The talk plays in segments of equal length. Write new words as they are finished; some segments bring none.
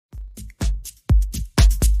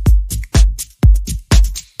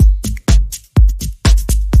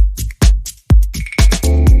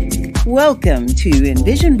Welcome to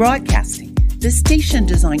Envision Broadcasting, the station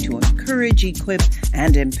designed to encourage, equip,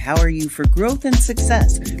 and empower you for growth and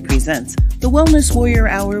success, presents the Wellness Warrior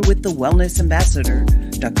Hour with the Wellness Ambassador,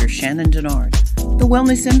 Dr. Shannon Denard. The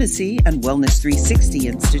Wellness Embassy and Wellness 360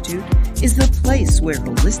 Institute is the place where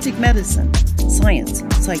holistic medicine, science,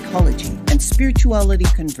 psychology, and spirituality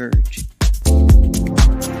converge.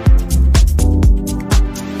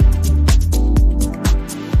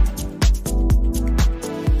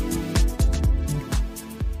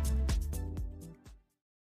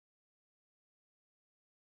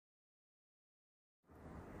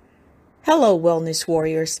 Hello, Wellness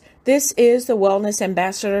Warriors. This is the Wellness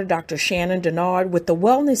Ambassador, Dr. Shannon Denard, with the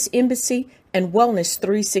Wellness Embassy and Wellness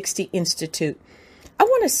 360 Institute. I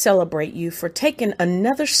want to celebrate you for taking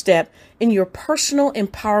another step in your personal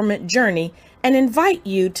empowerment journey and invite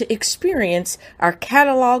you to experience our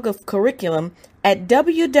catalog of curriculum at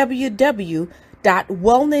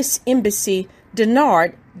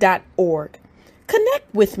www.wellnessembassy.denard.org.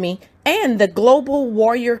 Connect with me and the Global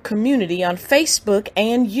Warrior community on Facebook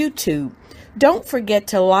and YouTube. Don't forget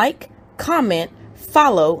to like, comment,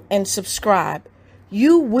 follow, and subscribe.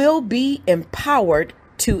 You will be empowered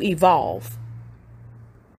to evolve.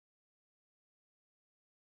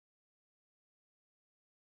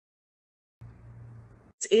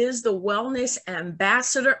 Is the Wellness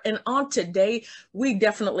Ambassador, and on today we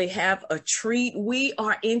definitely have a treat. We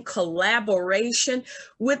are in collaboration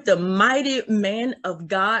with the mighty man of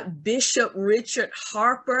God, Bishop Richard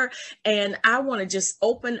Harper, and I want to just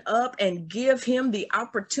open up and give him the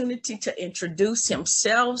opportunity to introduce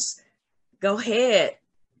himself. Go ahead.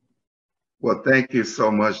 Well, thank you so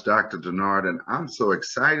much, Dr. Denard, and I'm so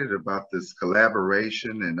excited about this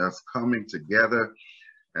collaboration and us coming together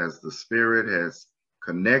as the Spirit has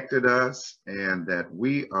connected us, and that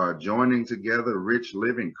we are joining together Rich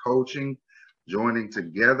Living Coaching, joining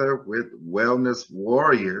together with Wellness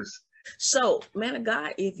Warriors. So, man of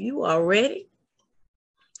God, if you are ready,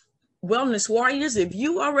 Wellness Warriors, if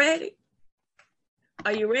you are ready,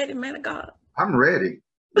 are you ready, man of God? I'm ready.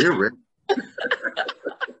 You're ready.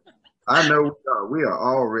 I know we are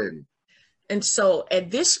all ready. And so at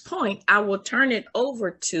this point, I will turn it over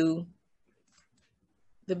to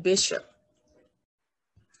the bishop.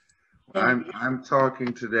 I'm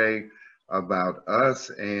talking today about us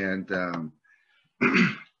and the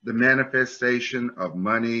manifestation of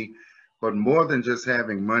money, but more than just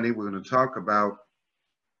having money, we're going to talk about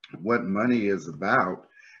what money is about.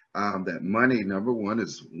 That money, number one,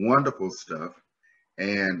 is wonderful stuff,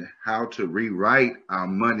 and how to rewrite our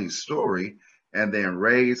money story and then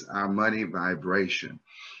raise our money vibration.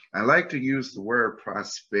 I like to use the word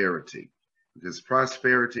prosperity, because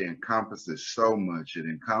prosperity encompasses so much. It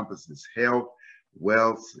encompasses health,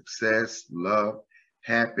 wealth, success, love,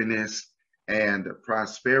 happiness, and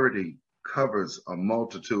prosperity covers a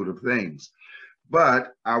multitude of things.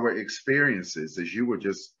 But our experiences, as you were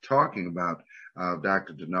just talking about,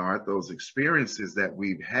 Dr. Denard, those experiences that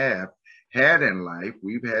we've had in life,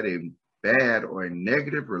 we've had a bad or a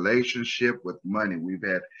negative relationship with money. We've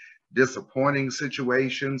had disappointing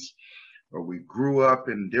situations, or we grew up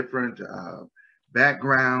in different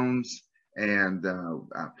backgrounds, and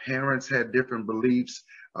our parents had different beliefs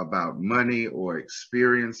about money or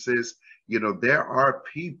experiences. You know, there are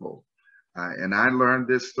people, and I learned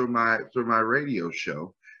this through my radio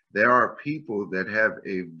show. There are people that have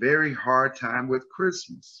a very hard time with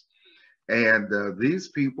Christmas. And these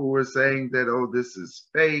people were saying that, oh, this is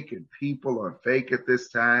fake, and people are fake at this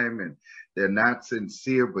time, and they're not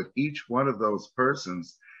sincere. But each one of those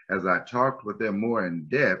persons, as I talked with them more in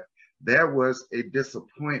depth, there was a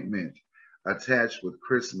disappointment attached with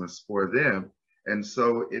Christmas for them. And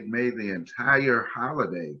so it made the entire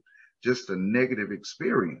holiday just a negative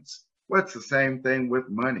experience. Well, it's the same thing with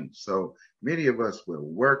money. So many of us were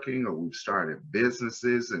working, or we've started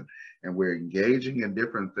businesses, and we're engaging in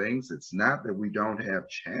different things. It's not that we don't have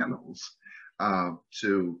channels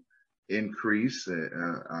to increase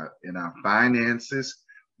in our finances,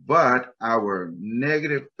 but our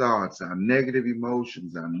negative thoughts, our negative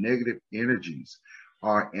emotions, our negative energies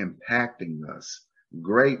are impacting us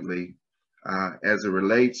greatly as it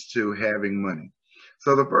relates to having money.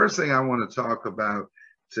 So the first thing I want to talk about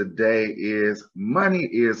today is money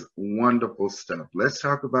is wonderful stuff. Let's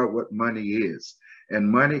talk about what money is. And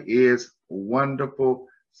money is wonderful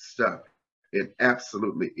stuff. It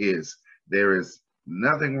absolutely is. There is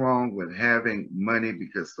nothing wrong with having money,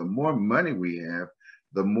 because the more money we have,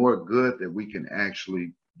 the more good that we can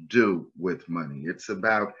actually do with money. It's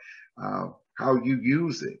about how you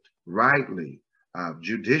use it rightly,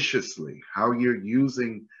 judiciously, how you're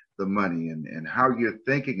using the money, and how you're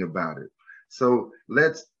thinking about it. So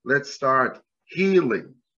let's let's start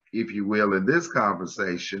healing, if you will, in this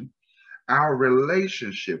conversation, our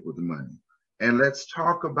relationship with money. And let's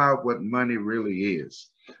talk about what money really is.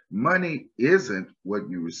 Money isn't what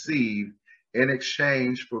you receive in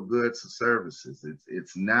exchange for goods or services.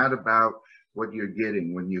 It's not about what you're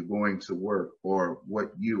getting when you're going to work or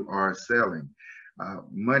what you are selling.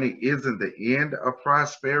 Money isn't the end of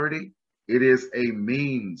prosperity. It is a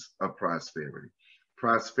means of prosperity.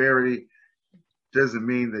 Prosperity doesn't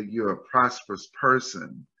mean that you're a prosperous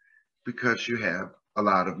person because you have a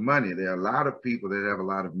lot of money. There are a lot of people that have a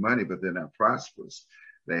lot of money, but they're not prosperous.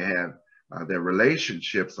 They have their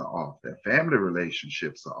relationships are off. Their family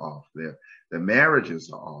relationships are off. Their marriages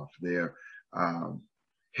are off. Their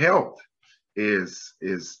health is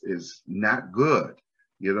not good.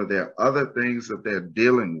 You know, there are other things that they're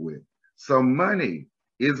dealing with. So money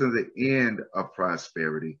isn't the end of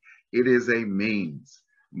prosperity. It is a means.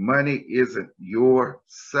 Money isn't your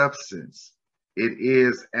substance. It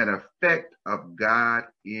is an effect of God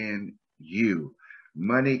in you.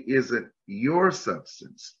 Money isn't your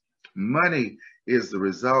substance. Money is the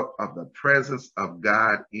result of the presence of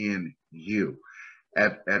God in you.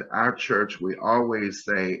 At our church, we always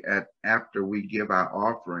say after we give our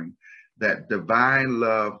offering that divine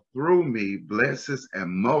love through me blesses and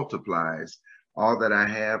multiplies all that I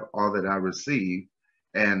have, all that I receive,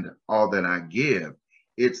 and all that I give.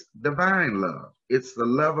 It's divine love. It's the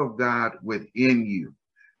love of God within you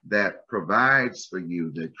that provides for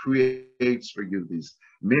you, that creates for you these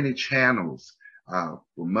many channels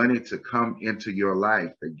for money to come into your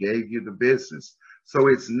life, that gave you the business. So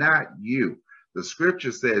it's not you. The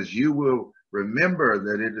scripture says you will remember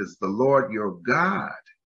that it is the Lord your God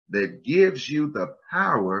that gives you the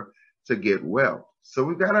power to get wealth. So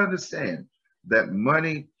we've got to understand that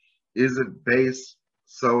money isn't based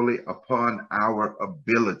solely upon our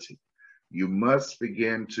ability. You must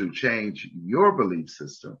begin to change your belief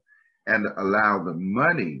system and allow the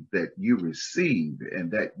money that you receive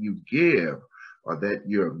and that you give or that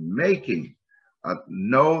you're making,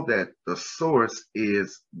 know that the source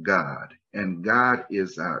is God, and God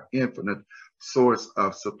is our infinite source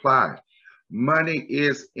of supply. Money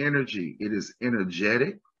is energy. It is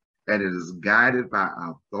energetic, and it is guided by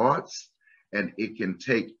our thoughts, and it can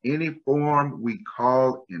take any form we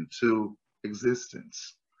call into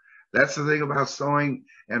existence. That's the thing about sowing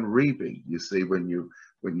and reaping. You see, when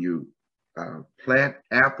you plant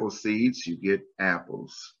apple seeds, you get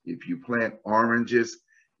apples. If you plant oranges,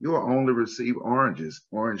 you will only receive oranges,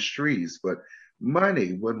 orange trees. But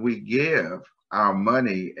money, when we give our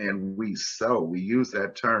money and we sow, we use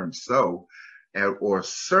that term sow or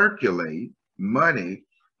circulate money,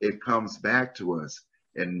 it comes back to us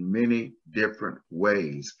in many different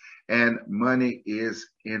ways. And money is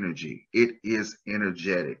energy. It is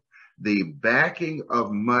energetic. The backing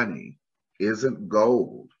of money isn't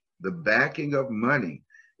gold. The backing of money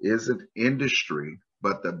isn't industry,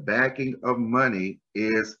 but the backing of money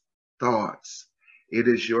is thoughts. It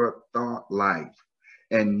is your thought life.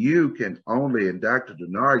 And you can only, and Dr.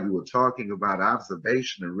 Denard, you were talking about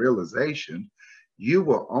observation and realization, you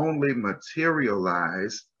will only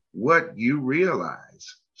materialize what you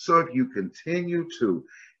realize. So if you continue to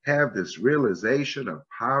have this realization of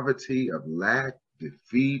poverty, of lack,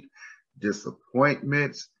 defeat,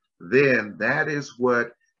 disappointments, then that is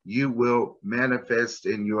what you will manifest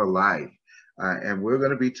in your life. And we're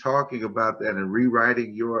going to be talking about that and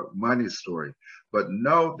rewriting your money story. But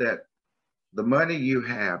know that the money you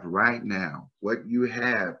have right now, what you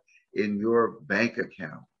have in your bank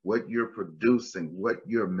account, what you're producing, what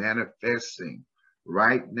you're manifesting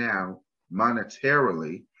right now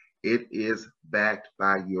monetarily, it is backed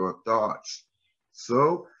by your thoughts.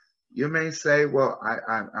 So you may say, well,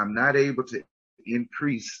 I'm not able to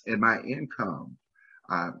increase in my income.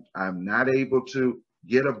 I'm not able to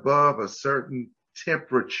get above a certain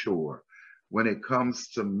temperature when it comes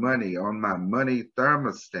to money on my money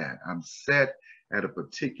thermostat. I'm set at a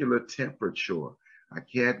particular temperature. I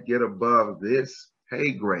can't get above this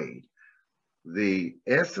pay grade. The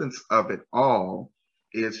essence of it all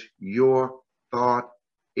is your thought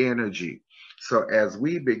energy. So as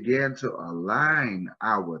we begin to align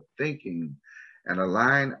our thinking and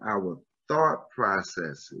align our thought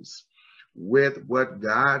processes with what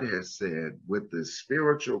God has said, with the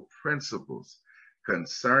spiritual principles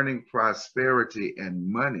concerning prosperity and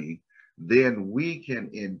money, then we can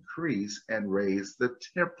increase and raise the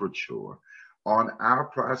temperature on our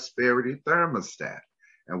prosperity thermostat.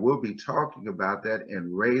 And we'll be talking about that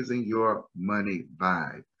in Raising Your Money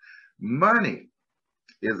Vibe. Money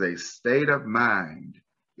is a state of mind.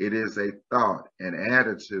 It is a thought, an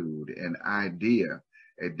attitude, an idea,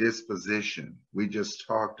 a disposition. We just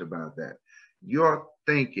talked about that. Your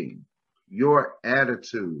thinking, your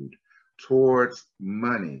attitude towards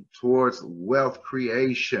money, towards wealth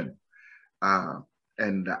creation,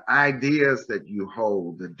 and the ideas that you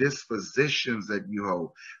hold, the dispositions that you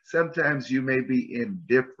hold. Sometimes you may be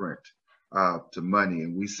indifferent to money.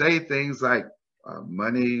 And we say things like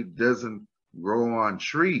money doesn't grow on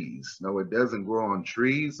trees. No, it doesn't grow on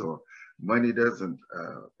trees, or money doesn't,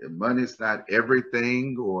 money's not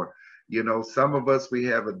everything. Or, you know, some of us, we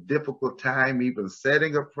have a difficult time even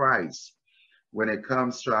setting a price when it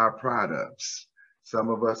comes to our products. Some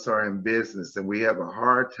of us are in business and we have a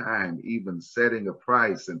hard time even setting a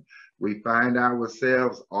price. And we find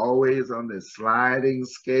ourselves always on this sliding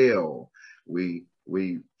scale. We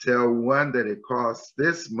tell one that it costs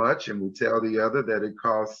this much and we tell the other that it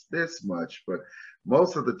costs this much. But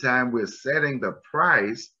most of the time we're setting the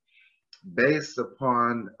price based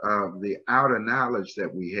upon the outer knowledge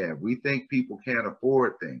that we have. We think people can't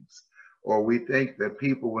afford things, or we think that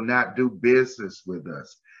people will not do business with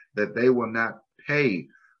us, that they will not pay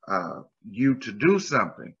you to do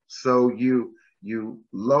something. So you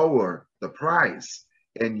lower the price,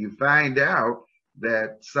 and you find out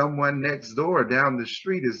that someone next door down the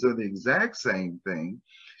street is doing the exact same thing,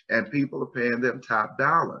 and people are paying them top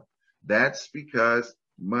dollar. That's because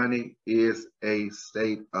money is a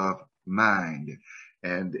state of mind.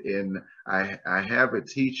 And I have a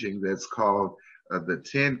teaching that's called the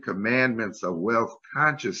 10 Commandments of Wealth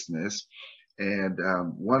Consciousness. And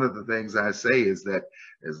one of the things I say is that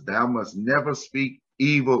thou must never speak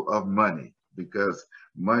evil of money, because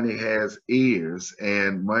money has ears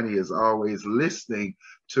and money is always listening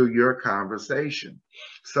to your conversation.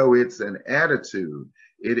 So it's an attitude.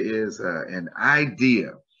 It is an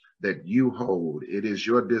idea that you hold. It is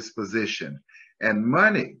your disposition. And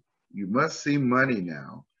money, you must see money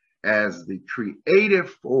now as the creative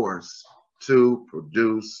force to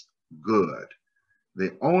produce good.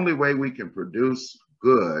 The only way we can produce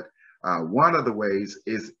good, one of the ways,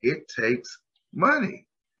 is it takes money.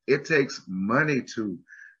 It takes money to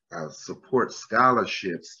support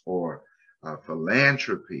scholarships or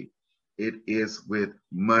philanthropy. It is with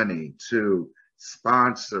money to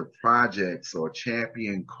sponsor projects or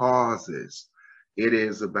champion causes. It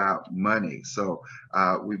is about money. So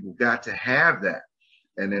we've got to have that.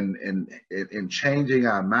 And in changing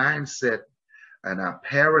our mindset and our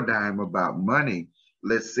paradigm about money,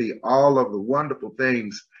 let's see all of the wonderful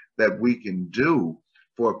things that we can do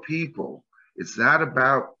for people. It's not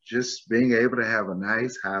about just being able to have a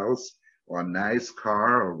nice house or a nice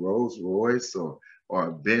car or Rolls Royce or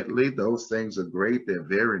a Bentley. Those things are great. They're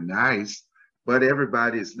very nice, but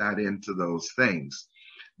everybody's not into those things.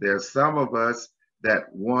 There's some of us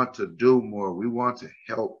that want to do more. We want to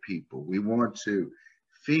help people. We want to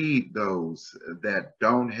feed those that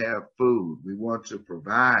don't have food. We want to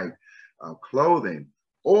provide clothing.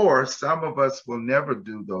 Or some of us will never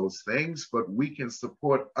do those things, but we can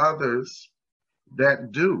support others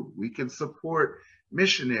that do. We can support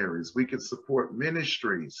missionaries. We can support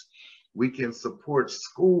ministries. We can support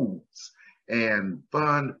schools and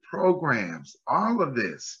fund programs. All of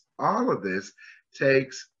this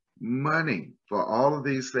takes money for all of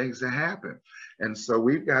these things to happen. And so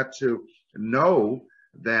we've got to know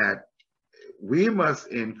that we must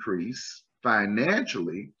increase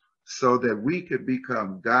financially so that we could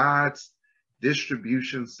become God's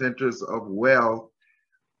distribution centers of wealth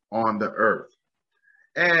on the earth.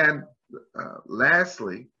 And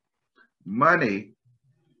lastly, money,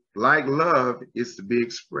 like love, is to be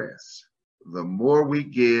expressed. The more we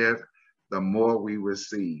give, the more we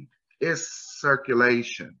receive. It's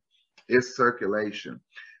circulation. It's circulation.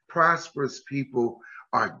 Prosperous people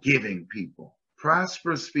are giving people.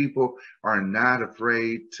 Prosperous people are not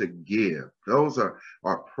afraid to give. Those are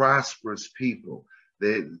prosperous people.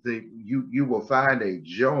 You will find a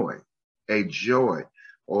joy,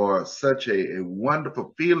 or such a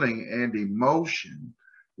wonderful feeling and emotion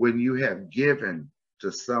when you have given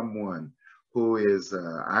to someone who is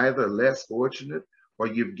either less fortunate, or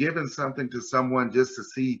you've given something to someone just to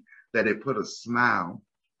see that it put a smile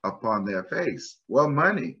upon their face. Well,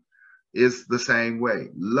 money is the same way.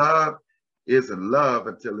 Love isn't love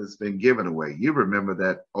until it's been given away. You remember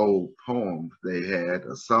that old poem they had,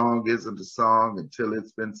 a song isn't a song until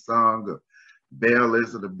it's been sung, a bell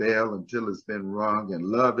isn't a bell until it's been rung, and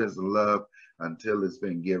love isn't love until it's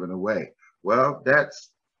been given away. Well,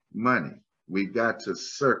 that's money. We've got to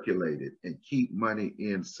circulate it and keep money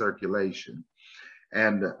in circulation.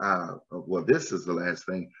 And well, this is the last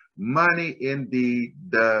thing. Money indeed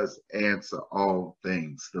does answer all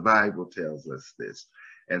things. The Bible tells us this.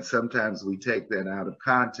 And sometimes we take that out of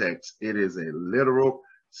context. It is a literal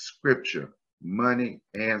scripture. Money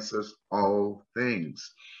answers all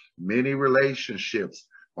things. Many relationships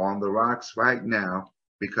on the rocks right now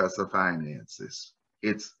because of finances.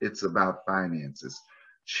 It's about finances.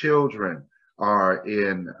 Children are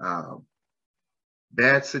in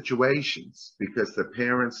bad situations because the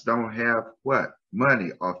parents don't have what?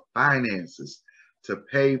 Money or finances to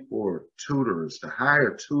pay for tutors, to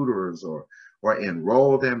hire tutors or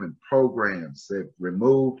enroll them in programs. They've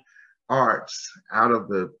removed arts out of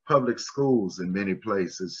the public schools in many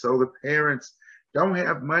places. So the parents don't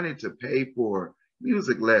have money to pay for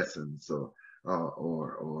music lessons or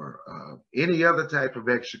any other type of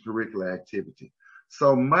extracurricular activity.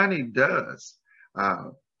 So money does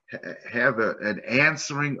have an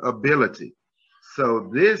answering ability.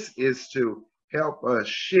 So this is to help us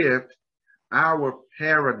shift our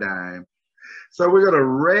paradigm. So we're going to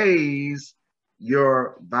raise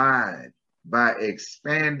your vibe by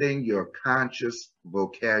expanding your conscious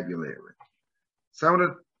vocabulary. So I'm going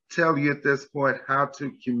to tell you at this point how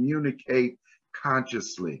to communicate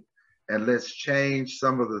consciously. And let's change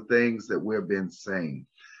some of the things that we've been saying.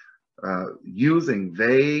 Using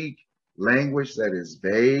vague language that is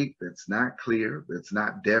vague, that's not clear, that's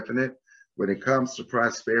not definite. When it comes to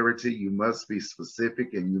prosperity, you must be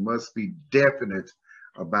specific and you must be definite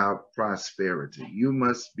about prosperity. You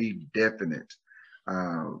must be definite.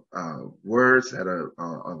 Words that are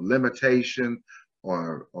of limitation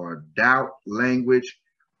or doubt language,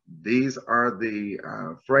 these are the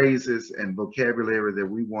phrases and vocabulary that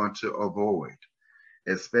we want to avoid,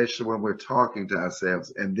 especially when we're talking to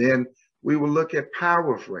ourselves. And then we will look at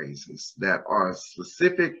power phrases that are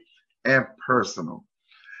specific and personal.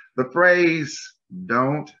 The phrase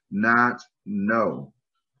 "don't not know"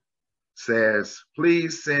 says,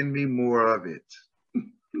 please send me more of it.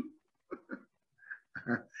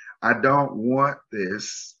 I don't want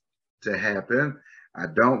this to happen. I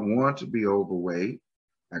don't want to be overweight.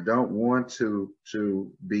 I don't want to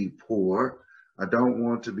be poor. I don't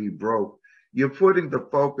want to be broke. You're putting the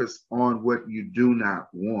focus on what you do not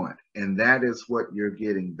want, and that is what you're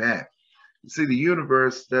getting back. You see, the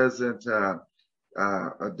universe doesn't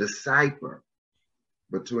decipher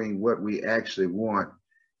between what we actually want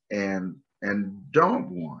and don't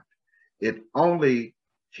want. It only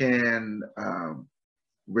can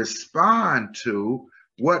respond to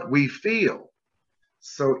what we feel.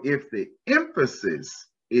 So if the emphasis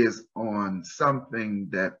is on something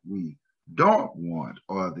that we don't want,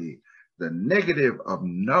 or the negative of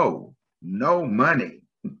no money,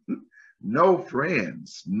 no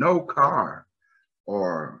friends, no car,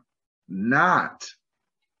 or not,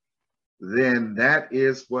 then that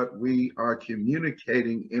is what we are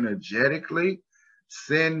communicating energetically.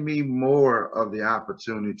 Send me more of the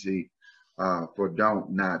opportunity for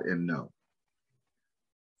don't, not, and no.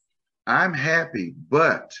 I'm happy,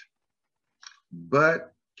 but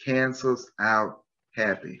cancels out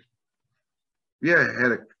happy.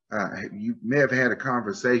 You may have had a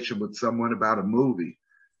conversation with someone about a movie,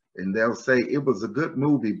 and they'll say it was a good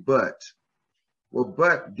movie, but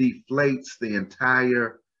deflates the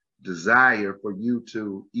entire desire for you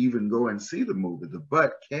to even go and see the movie. The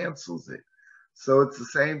but cancels it. So it's the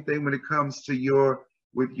same thing when it comes to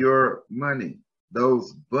with your money.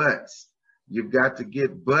 Those buts, you've got to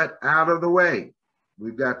get but out of the way.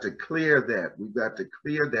 We've got to clear that. We've got to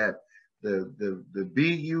clear that. The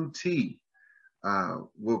BUT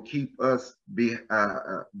will keep us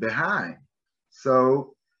behind.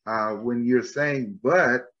 So when you're saying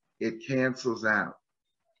but, it cancels out.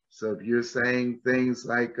 So if you're saying things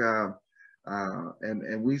like,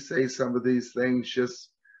 and we say some of these things just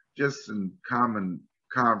in common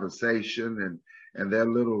conversation, and they're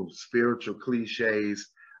little spiritual cliches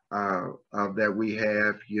that we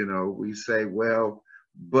have, we say, well,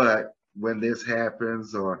 but when this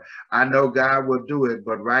happens, or I know God will do it,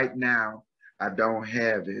 but right now I don't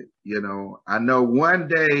have it. I know one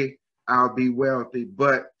day I'll be wealthy,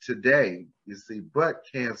 but today, you see, but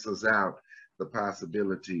cancels out the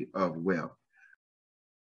possibility of wealth.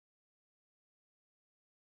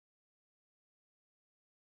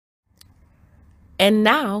 And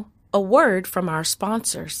now, a word from our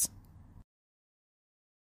sponsors.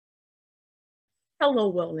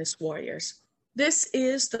 Hello, Wellness Warriors. This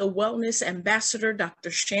is the Wellness Ambassador,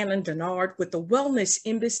 Dr. Shannon Denard, with the Wellness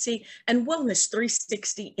Embassy and Wellness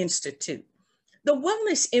 360 Institute. The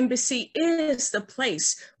Wellness Embassy is the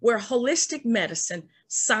place where holistic medicine,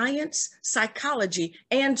 science, psychology,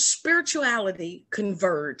 and spirituality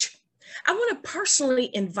converge. I want to personally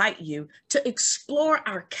invite you to explore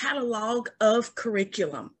our catalog of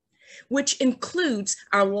curriculum, which includes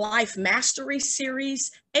our Life Mastery series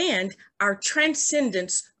and our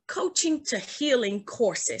Transcendence coaching to healing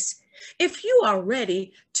courses. If you are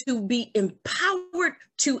ready to be empowered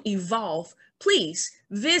to evolve, please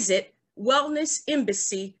visit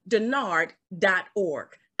wellnessembassy.denard.org.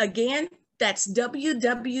 Again, that's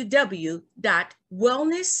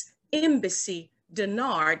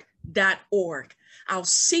www.wellnessembassy.denard.org. I'll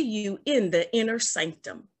see you in the inner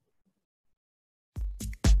sanctum.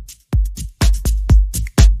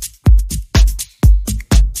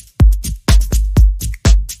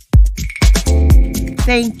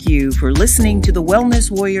 Thank you for listening to The Wellness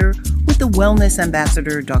Warrior with the Wellness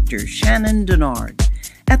Ambassador, Dr. Shannon Denard.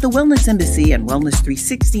 At the Wellness Embassy and Wellness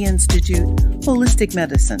 360 Institute, holistic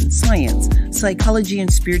medicine, science, psychology,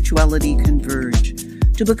 and spirituality converge.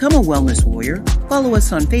 To become a wellness warrior, follow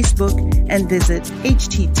us on Facebook and visit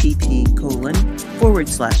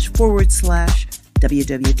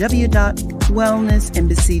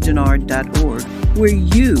http://www.wellnessembassy.denard.org, where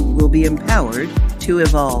you will be empowered to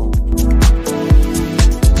evolve.